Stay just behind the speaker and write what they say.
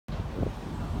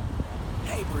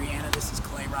Hey Brianna, this is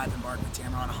Rivenbark with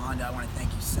Tameron Honda. I want to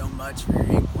thank you so much for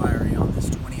your inquiry on this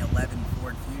 2011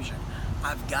 Ford Fusion.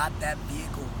 I've got that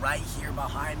vehicle right here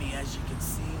behind me. As you can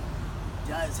see, it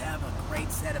does have a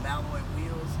great set of alloy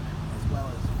wheels as well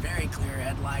as very clear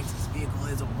headlights. This vehicle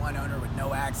is a one owner with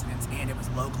no accidents and it was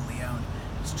locally owned.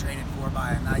 It was traded for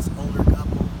by a nice older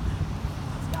couple.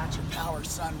 It's got your power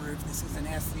sunroof. This is an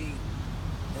SE.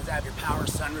 It does have your power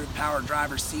sunroof, power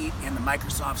driver seat, and the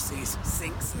Microsoft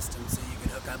sync system, so you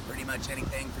can hook up pretty much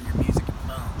anything for your music and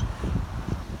phone.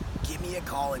 Give me a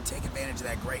call and take advantage of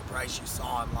that great price you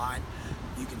saw online.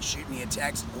 You can shoot me a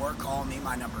text or call me.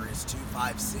 My number is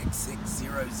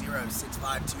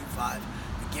 256-600-6525.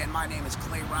 Again, my name is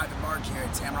Rivenbark here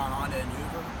at Tameron Honda in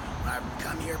Hoover. When I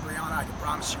come here, Brianna, I can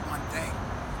promise you one thing.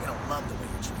 You're going to love the way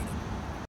you're treated.